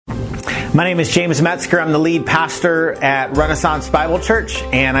My name is James Metzger. I'm the lead pastor at Renaissance Bible Church,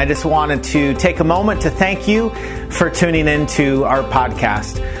 and I just wanted to take a moment to thank you for tuning into our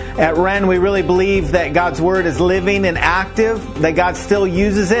podcast. At Ren, we really believe that God's Word is living and active, that God still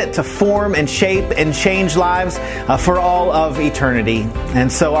uses it to form and shape and change lives for all of eternity. And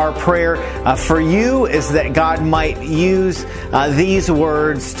so our prayer for you is that God might use these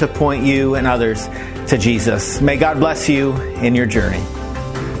words to point you and others to Jesus. May God bless you in your journey.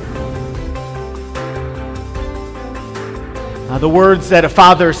 The words that a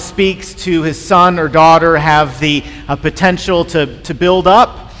father speaks to his son or daughter have the potential to build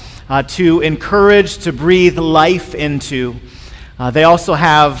up, to encourage, to breathe life into. They also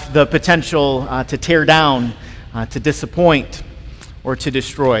have the potential to tear down, to disappoint, or to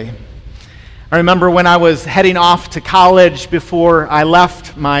destroy. I remember when I was heading off to college before I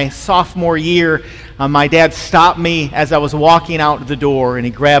left my sophomore year, my dad stopped me as I was walking out the door, and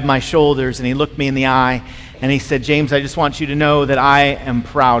he grabbed my shoulders and he looked me in the eye. And he said, "James, I just want you to know that I am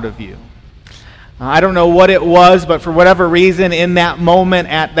proud of you." I don't know what it was, but for whatever reason, in that moment,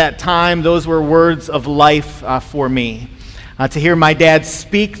 at that time, those were words of life for me. To hear my dad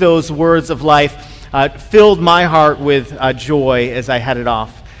speak those words of life filled my heart with joy as I headed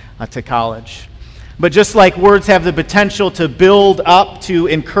off to college. But just like words have the potential to build up, to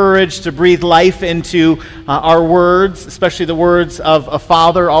encourage, to breathe life into, our words, especially the words of a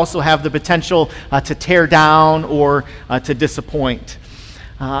father, also have the potential to tear down or to disappoint.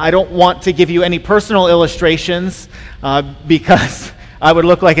 I don't want to give you any personal illustrations because I would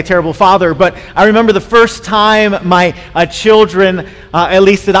look like a terrible father, but I remember the first time my children, at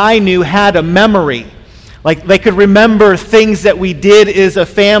least that I knew, had a memory. Like they could remember things that we did as a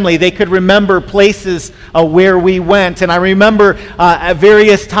family. They could remember places where we went. And I remember at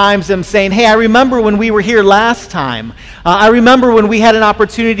various times them saying, "Hey, I remember when we were here last time. I remember when we had an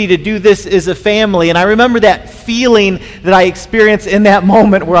opportunity to do this as a family." And I remember that feeling that I experienced in that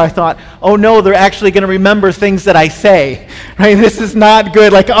moment where I thought, oh no, they're actually going to remember things that I say. Right? This is not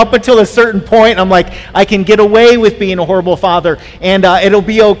good. Like up until a certain point, I'm like, I can get away with being a horrible father and it'll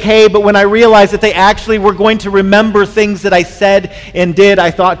be okay. But when I realized that they actually were going to remember things that I said and did,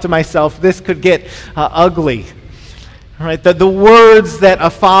 I thought to myself, this could get ugly. All right, the words that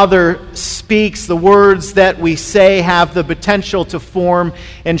a father speaks, the words that we say have the potential to form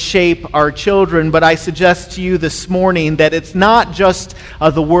and shape our children. But I suggest to you this morning that it's not just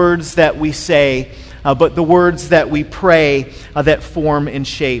the words that we say, but the words that we pray that form and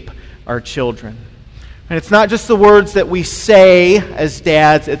shape our children. And it's not just the words that we say as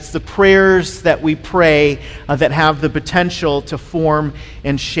dads, it's the prayers that we pray that have the potential to form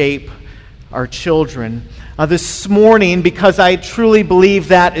and shape our children. This morning, because I truly believe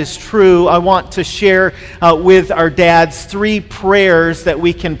that is true, I want to share with our dads 3 prayers that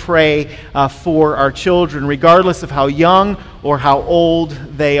we can pray for our children, regardless of how young or how old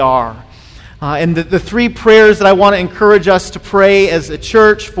they are. And the 3 prayers that I want to encourage us to pray as a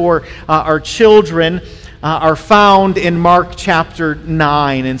church for our children are found in Mark chapter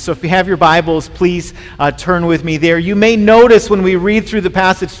 9. And so if you have your Bibles, please turn with me there. You may notice when we read through the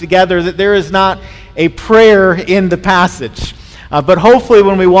passage together that there is not a prayer in the passage. But hopefully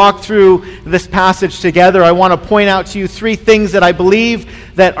when we walk through this passage together, I want to point out to you 3 things that I believe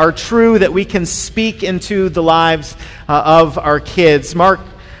that are true that we can speak into the lives of our kids. Mark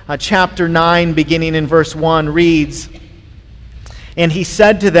chapter 9, beginning in verse 1, reads, "And he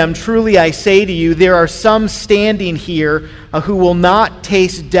said to them, 'Truly I say to you, there are some standing here who will not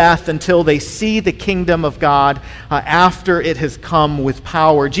taste death until they see the kingdom of God after it has come with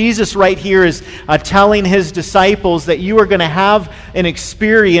power.'" Jesus right here is telling his disciples that you are going to have an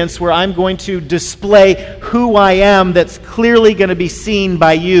experience where I'm going to display who I am that's clearly going to be seen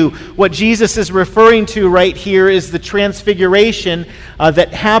by you. What Jesus is referring to right here is the transfiguration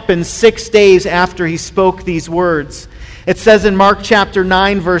that happened 6 days after he spoke these words. It says in Mark chapter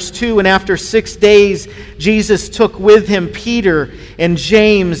 9, verse 2, "And after 6 days, Jesus took with him Peter and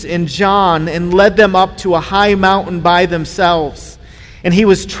James and John and led them up to a high mountain by themselves. And he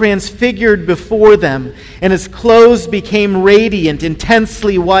was transfigured before them, and his clothes became radiant,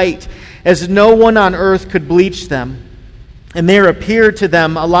 intensely white, as no one on earth could bleach them. And there appeared to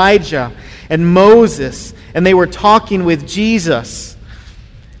them Elijah and Moses, and they were talking with Jesus.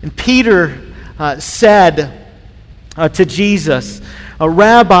 And Peter said to Jesus,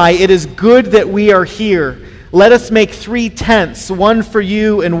 "Rabbi, it is good that we are here. Let us make 3 tents, one for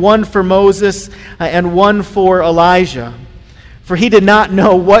you and one for Moses and one for Elijah." For he did not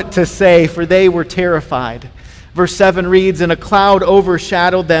know what to say, for they were terrified. Verse 7 reads, "And a cloud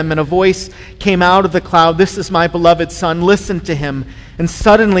overshadowed them, and a voice came out of the cloud, 'This is my beloved Son, listen to him.' And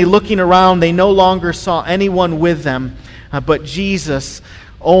suddenly, looking around, they no longer saw anyone with them, but Jesus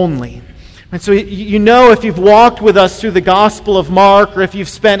only. And so you know, if you've walked with us through the Gospel of Mark, or if you've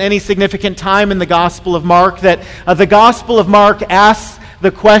spent any significant time in the Gospel of Mark, that the Gospel of Mark asks the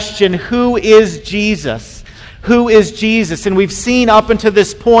question, who is Jesus? Who is Jesus? And we've seen up until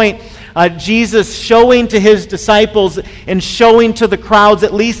this point, Jesus showing to his disciples and showing to the crowds,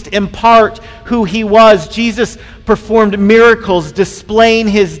 at least in part, who he was. Jesus performed miracles displaying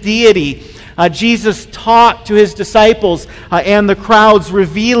his deity. Jesus taught to his disciples and the crowds,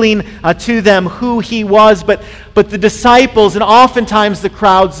 revealing to them who he was. But the disciples, and oftentimes the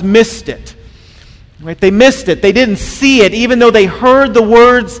crowds, missed it. Right? They missed it. They didn't see it. Even though they heard the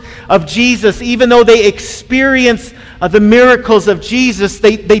words of Jesus, even though they experienced the miracles of Jesus,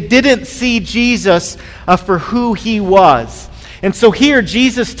 they didn't see Jesus for who he was. And so here,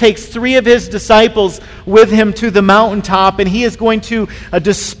 Jesus takes 3 of his disciples with him to the mountaintop, and he is going to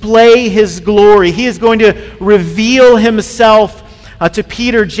display his glory. He is going to reveal himself to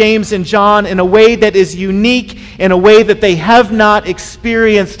Peter, James, and John in a way that is unique, in a way that they have not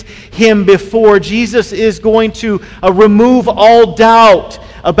experienced him before. Jesus is going to remove all doubt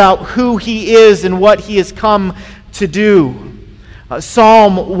about who he is and what he has come to do.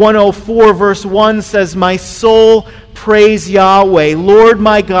 Psalm 104 verse 1 says, "My soul praise Yahweh. Lord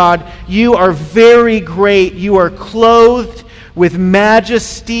my God, you are very great. You are clothed with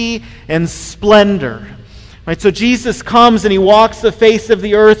majesty and splendor." Right, so Jesus comes and he walks the face of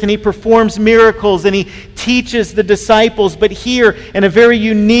the earth and he performs miracles and he teaches the disciples. But here, in a very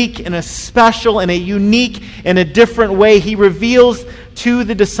unique and a special and a unique and a different way, he reveals to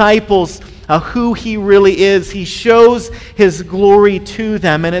the disciples who he really is. He shows his glory to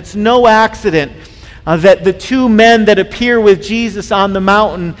them. And it's no accident that the 2 men that appear with Jesus on the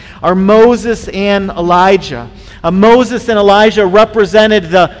mountain are Moses and Elijah. Moses and Elijah represented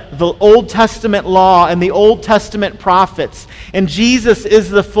the Old Testament law and the Old Testament prophets. And Jesus is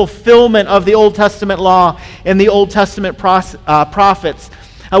the fulfillment of the Old Testament law and the Old Testament prophets.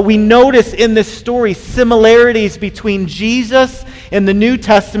 We notice in this story similarities between Jesus in the New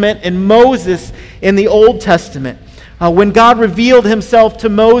Testament and Moses in the Old Testament. When God revealed himself to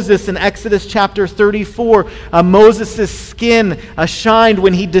Moses in Exodus chapter 34, Moses' skin shined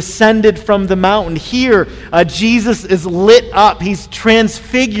when he descended from the mountain. Here, Jesus is lit up. He's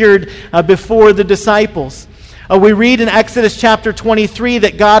transfigured before the disciples. We read in Exodus chapter 23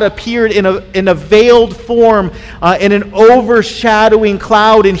 that God appeared in a veiled form, in an overshadowing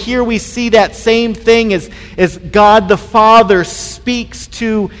cloud. And here we see that same thing as God the Father speaks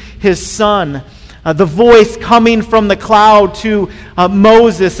to his Son. The voice coming from the cloud to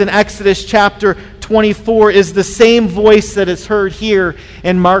Moses in Exodus chapter 24 is the same voice that is heard here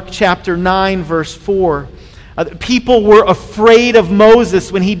in Mark chapter 9, verse 4. People were afraid of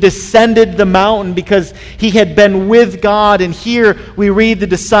Moses when he descended the mountain because he had been with God. And here we read the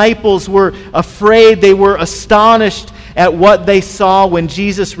disciples were afraid. They were astonished at what they saw when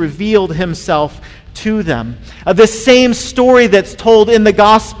Jesus revealed himself to them. The same story that's told in the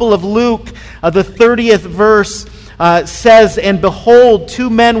Gospel of Luke, the 30th verse says, "And behold, 2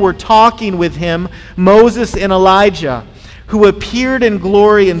 men were talking with him, Moses and Elijah, who appeared in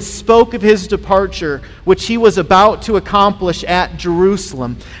glory and spoke of his departure, which he was about to accomplish at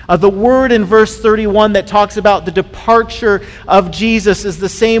Jerusalem." The word in verse 31 that talks about the departure of Jesus is the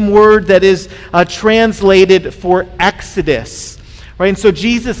same word that is translated for Exodus. Right? And so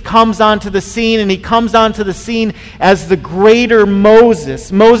Jesus comes onto the scene, and he comes onto the scene as the greater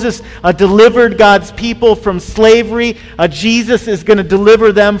Moses. Moses delivered God's people from slavery. Jesus is going to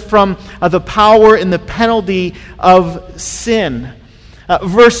deliver them from the power and the penalty of sin.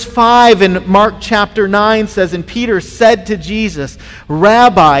 Verse 5 in Mark chapter 9 says, "And Peter said to Jesus,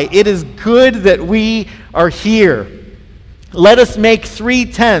 'Rabbi, it is good that we are here. Let us make 3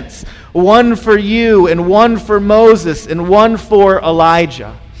 tents, one for you, and one for Moses, and one for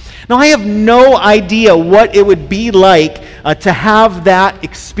Elijah.'" Now, I have no idea what it would be like to have that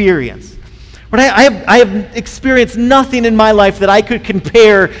experience. But I have experienced nothing in my life that I could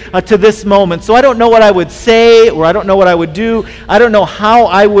compare to this moment. So I don't know what I would say, or I don't know what I would do. I don't know how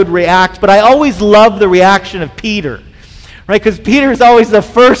I would react, but I always love the reaction of Peter. Right? Because Peter is always the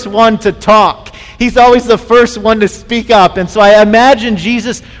first one to talk. He's always the first one to speak up. And so I imagine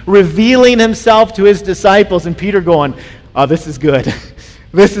Jesus revealing himself to his disciples and Peter going, "Oh, this is good.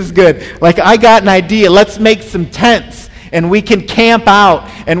 This is good. Like, I got an idea. Let's make some tents and we can camp out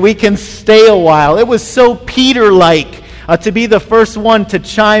and we can stay a while." It was so Peter-like to be the first one to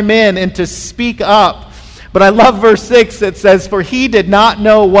chime in and to speak up. But I love verse 6. It says, "For he did not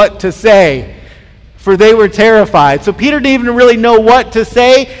know what to say, for they were terrified. So Peter didn't even really know what to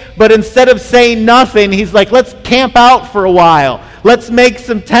say, but instead of saying nothing, he's like, let's camp out for a while. Let's make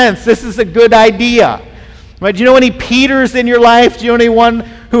some tents. This is a good idea. Right? Do you know any Peters in your life? Do you know anyone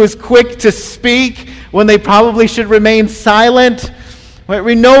who is quick to speak when they probably should remain silent? Right?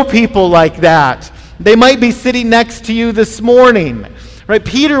 We know people like that. They might be sitting next to you this morning. Right?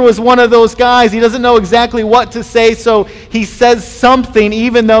 Peter was one of those guys. He doesn't know exactly what to say, so he says something,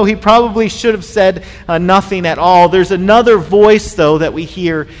 even though he probably should have said nothing at all. There's another voice, though, that we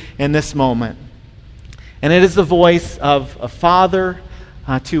hear in this moment. And it is the voice of a father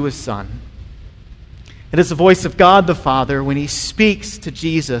to his son. It is the voice of God the Father when he speaks to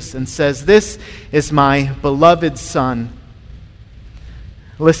Jesus and says, "This is my beloved Son.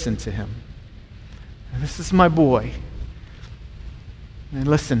 Listen to him. This is my boy. And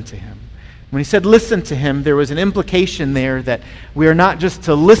listen to him." When he said listen to him, there was an implication there that we are not just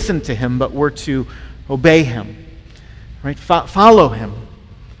to listen to him, but we're to obey him. Right? Follow him.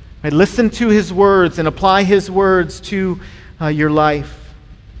 Right? Listen to his words and apply his words to your life.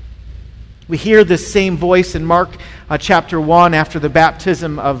 We hear this same voice in Mark chapter 1 after the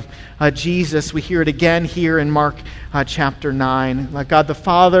baptism of Jesus. We hear it again here in Mark chapter 9. God the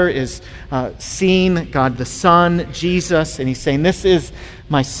Father is seeing God the Son, Jesus, and he's saying, "This is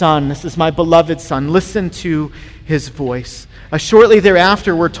my Son. This is my beloved Son. Listen to his voice." Shortly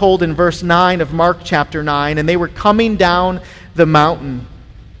thereafter, we're told in verse 9 of Mark chapter 9, "And they were coming down the mountain,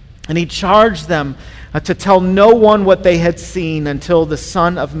 and he charged them to tell no one what they had seen until the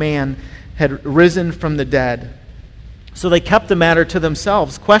Son of Man had risen from the dead." So they kept the matter to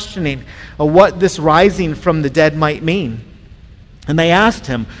themselves, questioning what this rising from the dead might mean. And they asked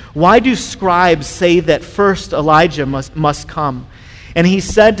him, "Why do scribes say that first Elijah must come?" And he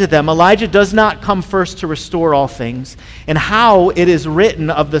said to them, "Elijah does not come first to restore all things, and how it is written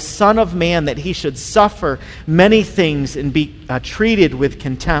of the Son of Man that he should suffer many things and be treated with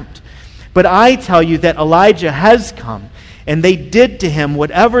contempt. But I tell you that Elijah has come, and they did to him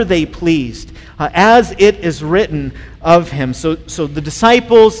whatever they pleased, as it is written of him." So the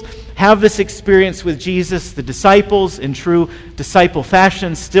disciples have this experience with Jesus. The disciples, in true disciple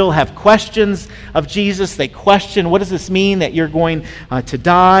fashion, still have questions of Jesus. They question, what does this mean that you're going to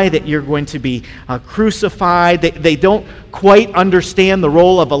die, that you're going to be crucified? They don't quite understand the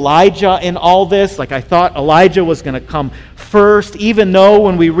role of Elijah in all this. Like, I thought Elijah was going to come first, even though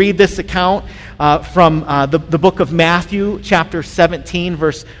when we read this account from the book of Matthew, chapter 17,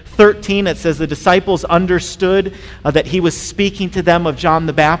 verse 13, it says the disciples understood that he was speaking to them of John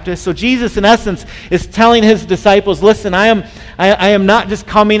the Baptist. So Jesus, in essence, is telling his disciples, listen, I am not just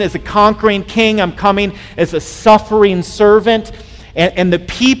coming as a conquering king, I'm coming as a suffering servant. And the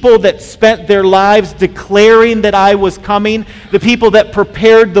people that spent their lives declaring that I was coming, the people that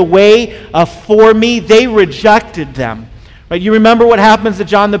prepared the way for me, they rejected them. Right? You remember what happens to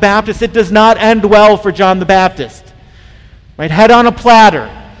John the Baptist? It does not end well for John the Baptist. Right? Head on a platter.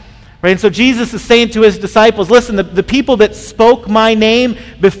 Right? And so Jesus is saying to his disciples, listen, the people that spoke my name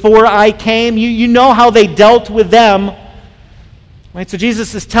before I came, you know how they dealt with them. Right? So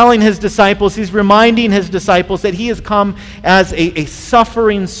Jesus is telling his disciples, he's reminding his disciples that he has come as a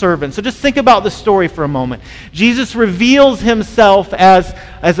suffering servant. So just think about the story for a moment. Jesus reveals himself as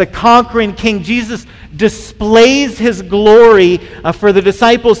a conquering king. Jesus displays his glory for the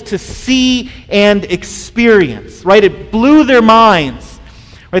disciples to see and experience. Right? It blew their minds.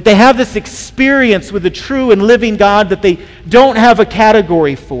 Right? They have this experience with the true and living God that they don't have a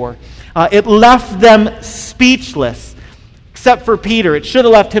category for. It left them speechless, except for Peter. It should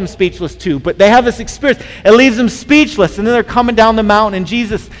have left him speechless too, but they have this experience. It leaves them speechless, and then they're coming down the mountain, and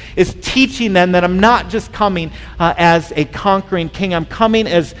Jesus is teaching them that I'm not just coming as a conquering king, I'm coming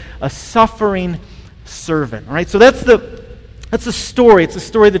as a suffering servant. All right? So that's a story. It's a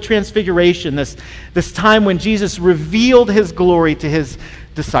story of the Transfiguration, this time when Jesus revealed his glory to his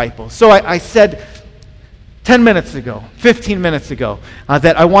disciples. So I said 10 minutes ago, 15 minutes ago,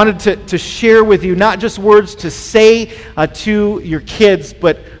 that I wanted to share with you not just words to say to your kids,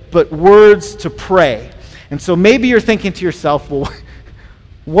 but words to pray. And so maybe you're thinking to yourself, well,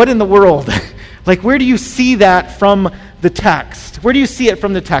 what in the world? Like, where do you see that from the text? Where do you see it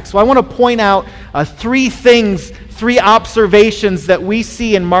from the text? Well, I want to point out three observations that we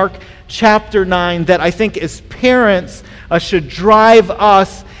see in Mark chapter 9 that I think as parents should drive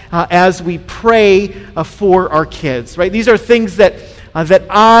us as we pray for our kids. Right? These are things that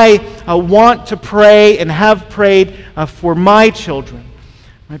I want to pray and have prayed for my children.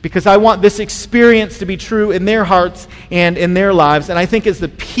 right? Because I want this experience to be true in their hearts and in their lives. And I think as the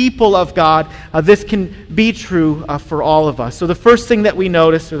people of God, this can be true for all of us. So the first thing that we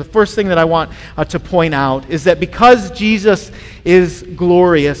notice, or the first thing that I want to point out, is that because Jesus is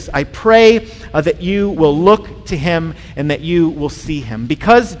glorious, I pray that you will look to him and that you will see him.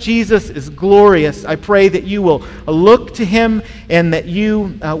 Because Jesus is glorious, I pray that you will look to him and that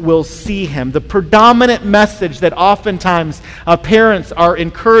you will see him. The predominant message that oftentimes parents are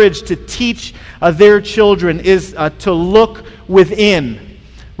encouraged to teach their children is to look within.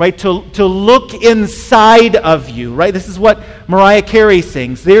 Right, to look inside of you, right? This is what Mariah Carey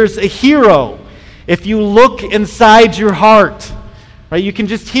sings. There's a hero if you look inside your heart, right? You can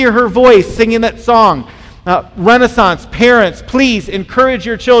just hear her voice singing that song. Renaissance parents, please encourage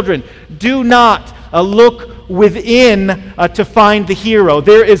your children. Do not look within to find the hero.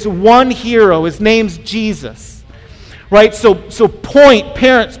 There is one hero. His name's Jesus, right? So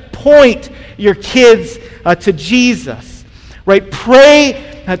parents, point your kids to Jesus, right? Pray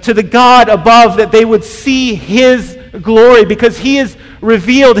to the God above that they would see his glory, because he has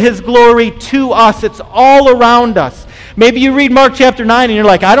revealed his glory to us. It's all around us. Maybe you read Mark chapter 9 and you're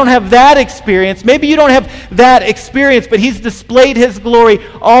like, I don't have that experience. Maybe you don't have that experience, but he's displayed his glory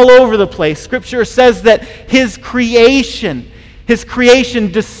all over the place. Scripture says that his creation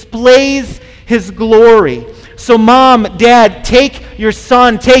displays his glory. So mom, dad, take your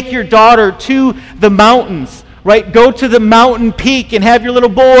son, take your daughter to the mountains. Right? Go to the mountain peak and have your little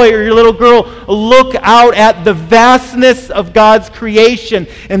boy or your little girl look out at the vastness of God's creation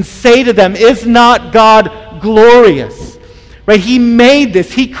and say to them, is not God glorious? Right? He made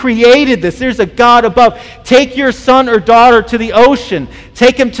this. He created this. There's a God above. Take your son or daughter to the ocean.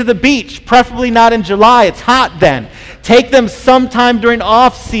 Take him to the beach, preferably not in July. It's hot then. Take them sometime during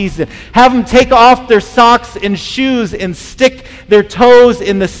off-season. Have them take off their socks and shoes and stick their toes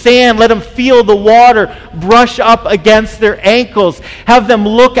in the sand. Let them feel the water brush up against their ankles. Have them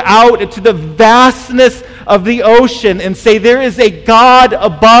look out into the vastness of the ocean and say, there is a God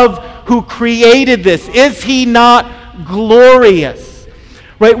above who created this. Is he not glorious?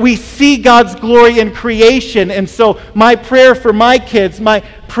 Right? We see God's glory in creation, and so my prayer for my kids, my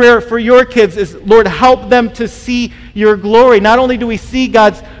prayer for your kids is, Lord, help them to see your glory. Not only do we see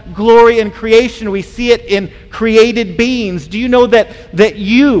God's glory in creation, we see it in created beings. Do you know that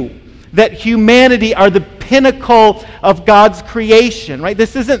humanity are the pinnacle of God's creation, right?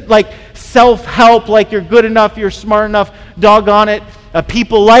 This isn't like self-help, like you're good enough, you're smart enough, doggone it,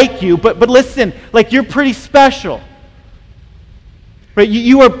 people like you, but listen, like you're pretty special. Right?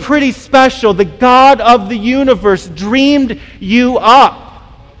 You are pretty special. The God of the universe dreamed you up.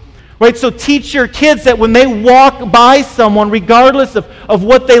 Right? So teach your kids that when they walk by someone, regardless of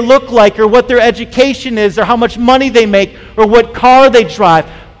what they look like or what their education is or how much money they make or what car they drive,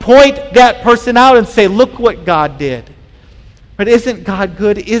 point that person out and say, look what God did. But isn't God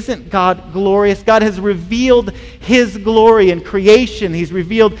good? Isn't God glorious? God has revealed his glory in creation. He's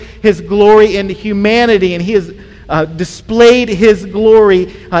revealed his glory in humanity, and he has displayed his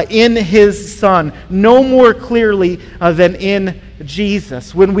glory in his Son, no more clearly than in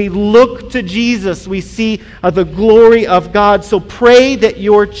Jesus. When we look to Jesus, we see the glory of God. So pray that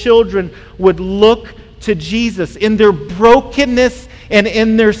your children would look to Jesus in their brokenness and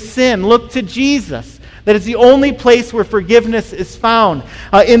in their sin. Look to Jesus. That is the only place where forgiveness is found.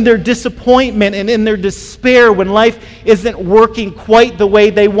 In their disappointment and in their despair when life isn't working quite the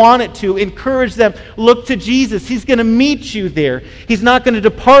way they want it to, encourage them, look to Jesus. He's going to meet you there. He's not going to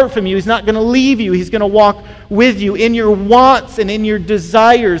depart from you. He's not going to leave you. He's going to walk with you in your wants and in your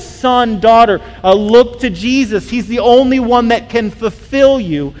desires. Son, daughter, look to Jesus. He's the only one that can fulfill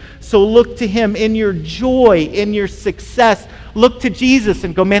you. So look to him in your joy, in your success. Look to Jesus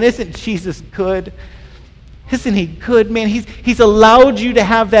and go, man, isn't Jesus good? Isn't he good, man? He's allowed you to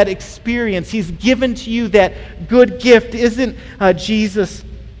have that experience. He's given to you that good gift. Isn't Jesus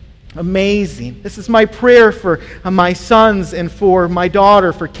amazing? This is my prayer for my sons and for my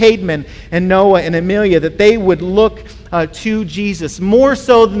daughter, for Cademan and Noah and Amelia, that they would look to Jesus, more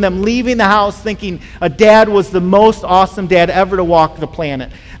so than them leaving the house thinking a dad was the most awesome dad ever to walk the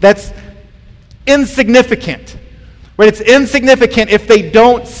planet. That's insignificant. Right? It's insignificant if they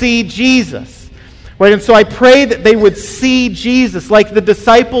don't see Jesus. Right? And so I pray that they would see Jesus like the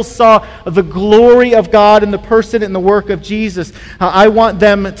disciples saw the glory of God in the person and the work of Jesus. I want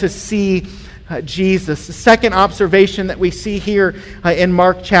them to see Jesus. The second observation that we see here in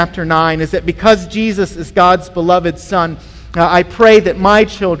Mark chapter 9 is that because Jesus is God's beloved Son, I pray that my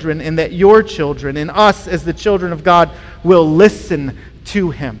children and that your children and us as the children of God will listen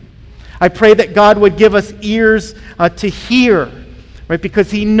to him. I pray that God would give us ears to hear. right?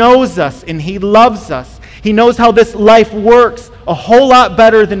 Because he knows us and he loves us. He knows how this life works a whole lot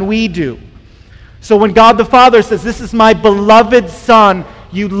better than we do. So when God the Father says, "This is my beloved Son,"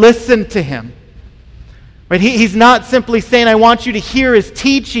 you listen to him. Right? He's not simply saying, "I want you to hear his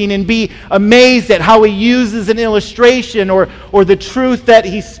teaching and be amazed at how he uses an illustration or the truth that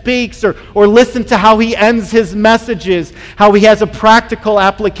he speaks or listen to how he ends his messages, how he has a practical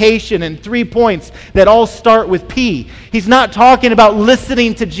application and 3 points that all start with P." He's not talking about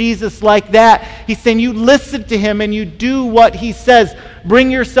listening to Jesus like that. He's saying you listen to him and you do what he says. Bring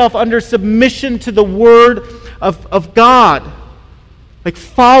yourself under submission to the Word of God. Like,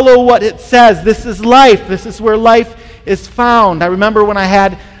 follow what it says. This is life. This is where life is found. I remember when I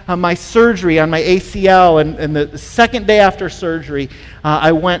had my surgery on my ACL, and the second day after surgery,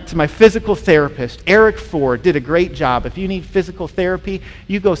 I went to my physical therapist. Eric Ford did a great job. If you need physical therapy,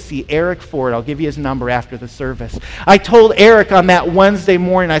 you go see Eric Ford. I'll give you his number after the service. I told Eric on that Wednesday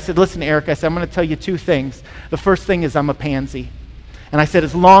morning, I said, "Listen, Eric," I said, "I'm going to tell you 2 things. The first thing is I'm a pansy. And I said,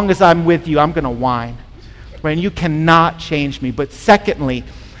 as long as I'm with you, I'm going to whine. Right? And you cannot change me. But secondly,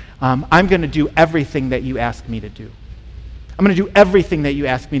 I'm going to do everything that you ask me to do. I'm going to do everything that you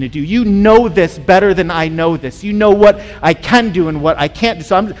ask me to do. You know this better than I know this. You know what I can do and what I can't do.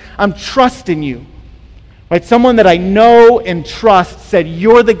 So I'm trusting you." Right? Someone that I know and trust said,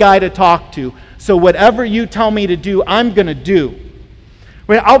 "You're the guy to talk to. So whatever you tell me to do, I'm going to do."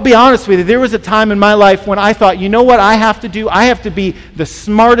 Right? I'll be honest with you. There was a time in my life when I thought, you know what I have to do? I have to be the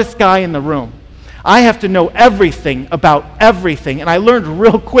smartest guy in the room. I have to know everything about everything. And I learned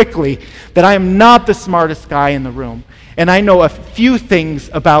real quickly that I am not the smartest guy in the room. And I know a few things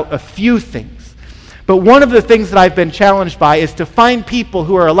about a few things. But one of the things that I've been challenged by is to find people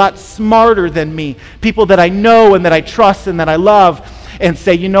who are a lot smarter than me, people that I know and that I trust and that I love, and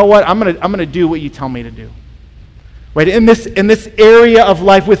say, you know what, I'm gonna do what you tell me to do. Right? In this area of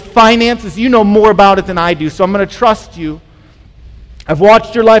life with finances, you know more about it than I do, so I'm going to trust you. I've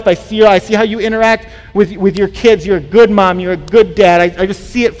watched your life. I see how you interact with your kids. You're a good mom. You're a good dad. I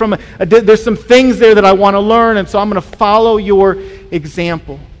just see it from there's some things there that I want to learn, and so I'm going to follow your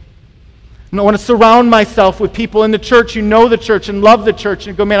example. And I want to surround myself with people in the church who know the church and love the church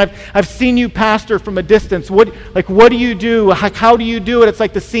and go, man, I've seen you pastor from a distance. What do you do? How do you do it? It's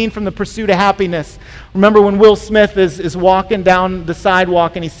like the scene from The Pursuit of Happiness. Remember when Will Smith is walking down the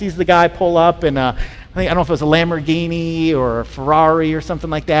sidewalk and he sees the guy pull up and I don't know if it was a Lamborghini or a Ferrari or something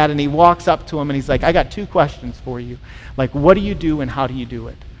like that, and he walks up to him and he's like, I got 2 questions for you. Like, what do you do and how do you do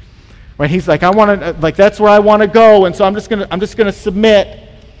it? Right? He's like, that's where I want to go, and so I'm just gonna submit.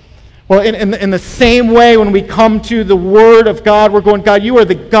 Well, in the same way, when we come to the Word of God, we're going, God, you are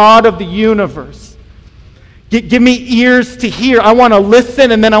the God of the universe. Give me ears to hear. I want to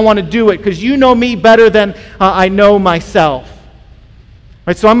listen and then I want to do it because you know me better than I know myself.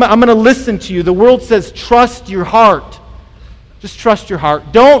 Right, so I'm going to listen to you. The world says trust your heart. Just trust your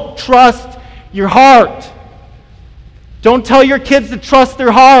heart. Don't trust your heart. Don't tell your kids to trust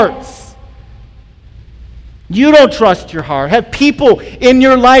their hearts. You don't trust your heart. Have people in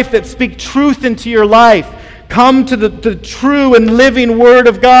your life that speak truth into your life. Come to the true and living Word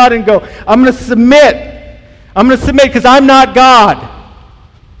of God and go, I'm going to submit. I'm going to submit because I'm not God.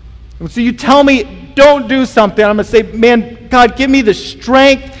 And so you tell me, don't do something. I'm going to say, man, God, give me the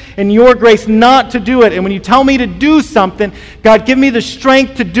strength and your grace not to do it. And when you tell me to do something, God, give me the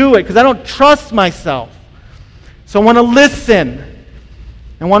strength to do it because I don't trust myself. So I want to listen.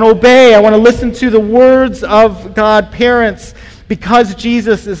 I want to obey. I want to listen to the words of God. Parents, because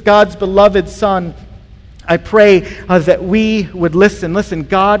Jesus is God's beloved Son, I pray that we would listen. Listen,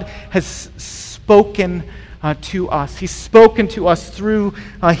 God has spoken to us. He's spoken to us through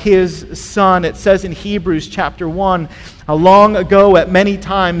His Son. It says in Hebrews chapter 1, long ago at many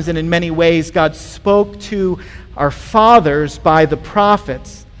times and in many ways, God spoke to our fathers by the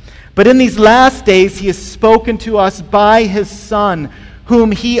prophets. But in these last days, He has spoken to us by His Son,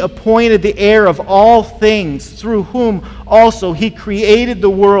 whom He appointed the heir of all things, through whom also He created the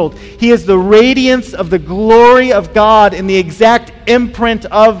world. He is the radiance of the glory of God in the exact imprint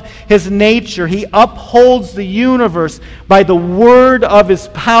of His nature. He upholds the universe by the word of His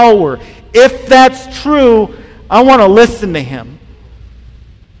power. If that's true, I want to listen to Him.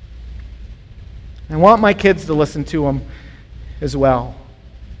 I want my kids to listen to Him as well.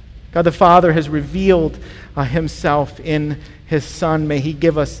 God the Father has revealed Himself in His Son. May He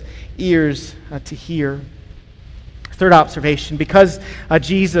give us ears to hear. Third observation, because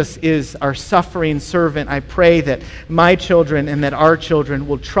Jesus is our suffering servant, I pray that my children and that our children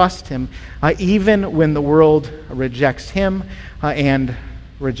will trust Him even when the world rejects Him and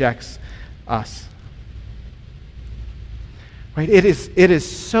rejects us. Right? It is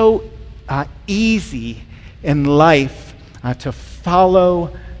so easy in life to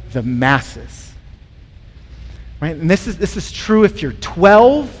follow the masses. Right? And this is true if you're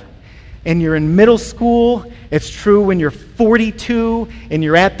 12 and you're in middle school. It's true when you're 42 and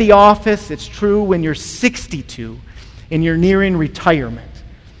you're at the office. It's true when you're 62 and you're nearing retirement.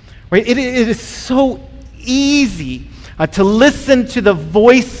 Right? It is so easy to listen to the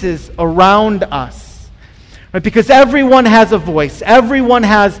voices around us. Right? Because everyone has a voice. Everyone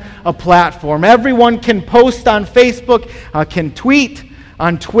has a platform. Everyone can post on Facebook, can tweet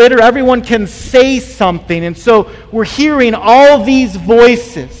on Twitter. Everyone can say something. And so we're hearing all these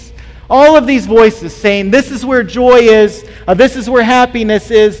voices. All of these voices saying, this is where joy is, this is where happiness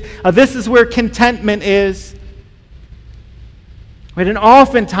is, this is where contentment is. Right? And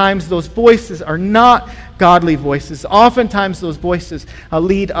oftentimes those voices are not godly voices. Oftentimes those voices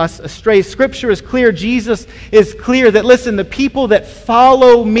lead us astray. Scripture is clear. Jesus is clear that, listen, the people that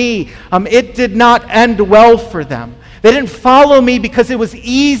follow me, it did not end well for them. They didn't follow me because it was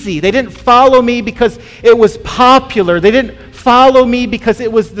easy. They didn't follow me because it was popular. They didn't follow me because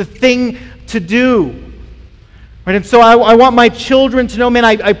it was the thing to do. Right? And so I want my children to know, man,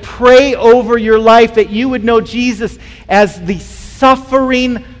 I pray over your life that you would know Jesus as the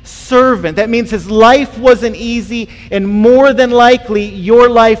suffering servant. That means his life wasn't easy, and more than likely, your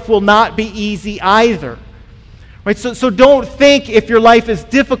life will not be easy either. Right? So don't think if your life is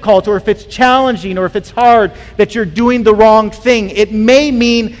difficult or if it's challenging or if it's hard that you're doing the wrong thing. It may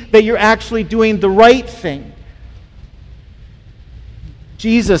mean that you're actually doing the right thing.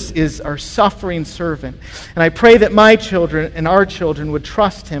 Jesus is our suffering servant. And I pray that my children and our children would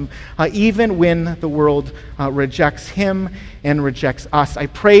trust him even when the world rejects him and rejects us. I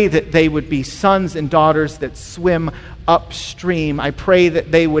pray that they would be sons and daughters that swim upstream. I pray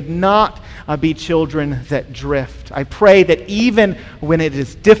that they would not be children that drift. I pray that even when it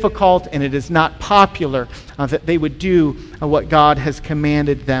is difficult and it is not popular, that they would do what God has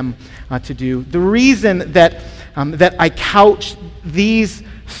commanded them to do. The reason that I couch these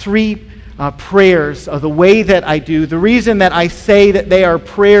three prayers the way that I do, the reason that I say that they are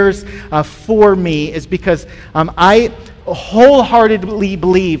prayers for me is because I wholeheartedly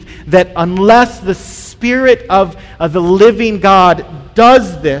believe that unless the Spirit of the living God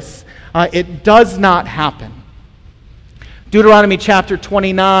does this, it does not happen. Deuteronomy chapter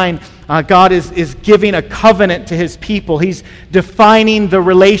 29, God is giving a covenant to his people. He's defining the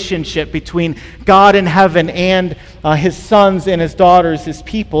relationship between God in heaven and his sons and his daughters, his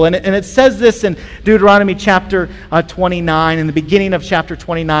people. And it says this in Deuteronomy chapter 29, in the beginning of chapter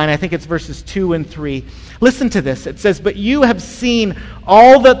 29, I think it's verses 2 and 3. Listen to this. It says, "But you have seen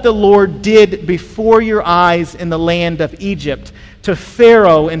all that the Lord did before your eyes in the land of Egypt, to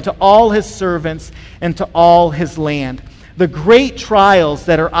Pharaoh and to all his servants and to all his land. The great trials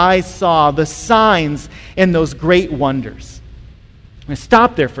that our eyes saw, the signs and those great wonders." I'm going to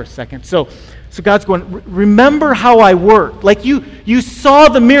stop there for a second. So God's going, remember how I worked. Like you saw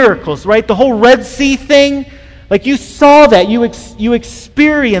the miracles, right? The whole Red Sea thing. Like you saw that. You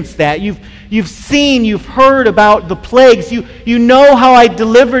experienced that. You've seen, you've heard about the plagues. You know how I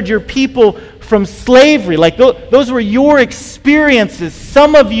delivered your people from slavery. Like those were your experiences.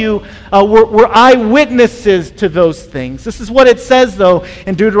 Some of you were eyewitnesses to those things. This is what it says, though,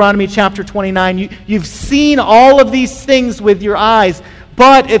 in Deuteronomy chapter 29. You've seen all of these things with your eyes,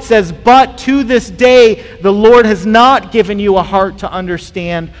 but it says, "But to this day the Lord has not given you a heart to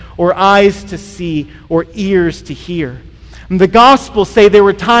understand, or eyes to see, or ears to hear." And the Gospels say there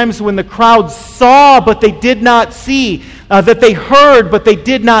were times when the crowd saw, but they did not see, that they heard, but they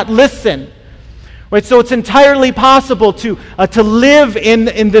did not listen. Right, so it's entirely possible to live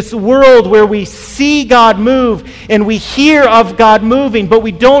in this world where we see God move and we hear of God moving, but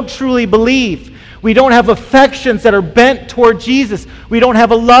we don't truly believe. We don't have affections that are bent toward Jesus. We don't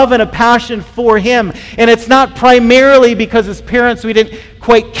have a love and a passion for him. And it's not primarily because as parents we didn't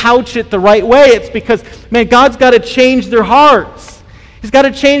quite couch it the right way. It's because, man, God's got to change their hearts. He's got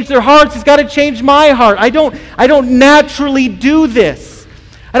to change their hearts. He's got to change my heart. I don't naturally do this.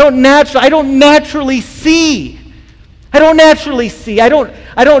 I don't naturally see. I don't naturally see. I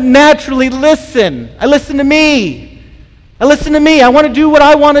don't naturally listen. I listen to me. I want to do what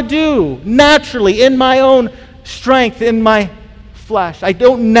I want to do naturally in my own strength, in my flesh. I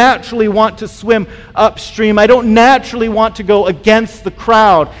don't naturally want to swim upstream. I don't naturally want to go against the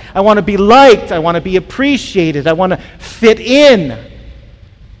crowd. I want to be liked. I want to be appreciated. I want to fit in.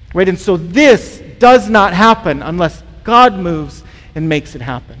 Right? And so this does not happen unless God moves and makes it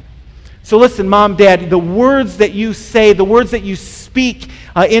happen. So listen, Mom, Dad, the words that you say, the words that you speak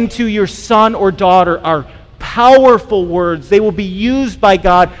into your son or daughter are powerful words. They will be used by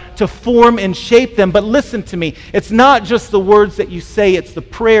God to form and shape them. But listen to me. It's not just the words that you say. It's the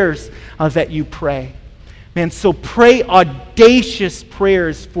prayers that you pray. Man, so pray audacious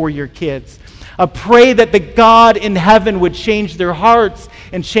prayers for your kids. Pray that the God in heaven would change their hearts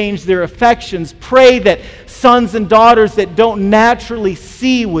and change their affections. Pray that sons and daughters that don't naturally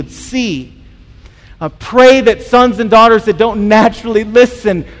see would see. Pray that sons and daughters that don't naturally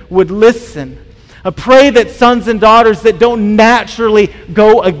listen would listen. Pray that sons and daughters that don't naturally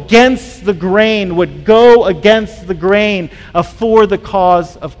go against the grain would go against the grain for the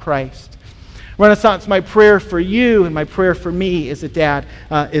cause of Christ. Renaissance, my prayer for you and my prayer for me as a dad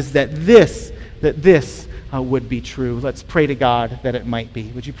is that this would be true. Let's pray to God that it might be.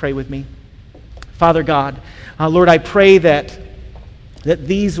 Would you pray with me? Father God, Lord, I pray that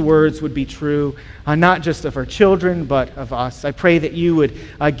these words would be true, not just of our children, but of us. I pray that you would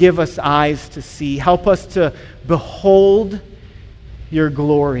give us eyes to see. Help us to behold your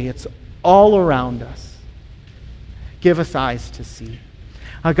glory. It's all around us. Give us eyes to see.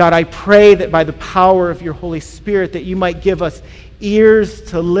 God, I pray that by the power of your Holy Spirit that you might give us ears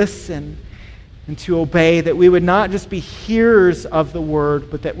to listen and to obey, that we would not just be hearers of the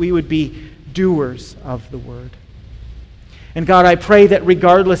word, but that we would be doers of the word. And God, I pray that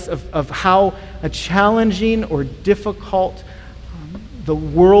regardless of how challenging or difficult the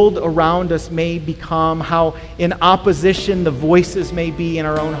world around us may become, how in opposition the voices may be in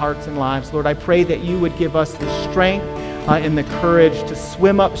our own hearts and lives, Lord, I pray that you would give us the strength and the courage to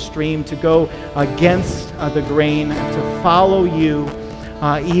swim upstream, to go against the grain, to follow you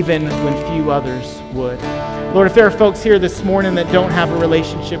even when few others would. Lord, if there are folks here this morning that don't have a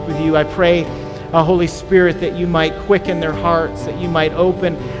relationship with you, I pray, Holy Spirit, that you might quicken their hearts, that you might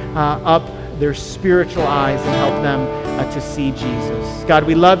open up their spiritual eyes and help them to see Jesus. God,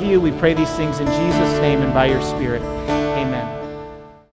 we love you. We pray these things in Jesus' name and by your Spirit.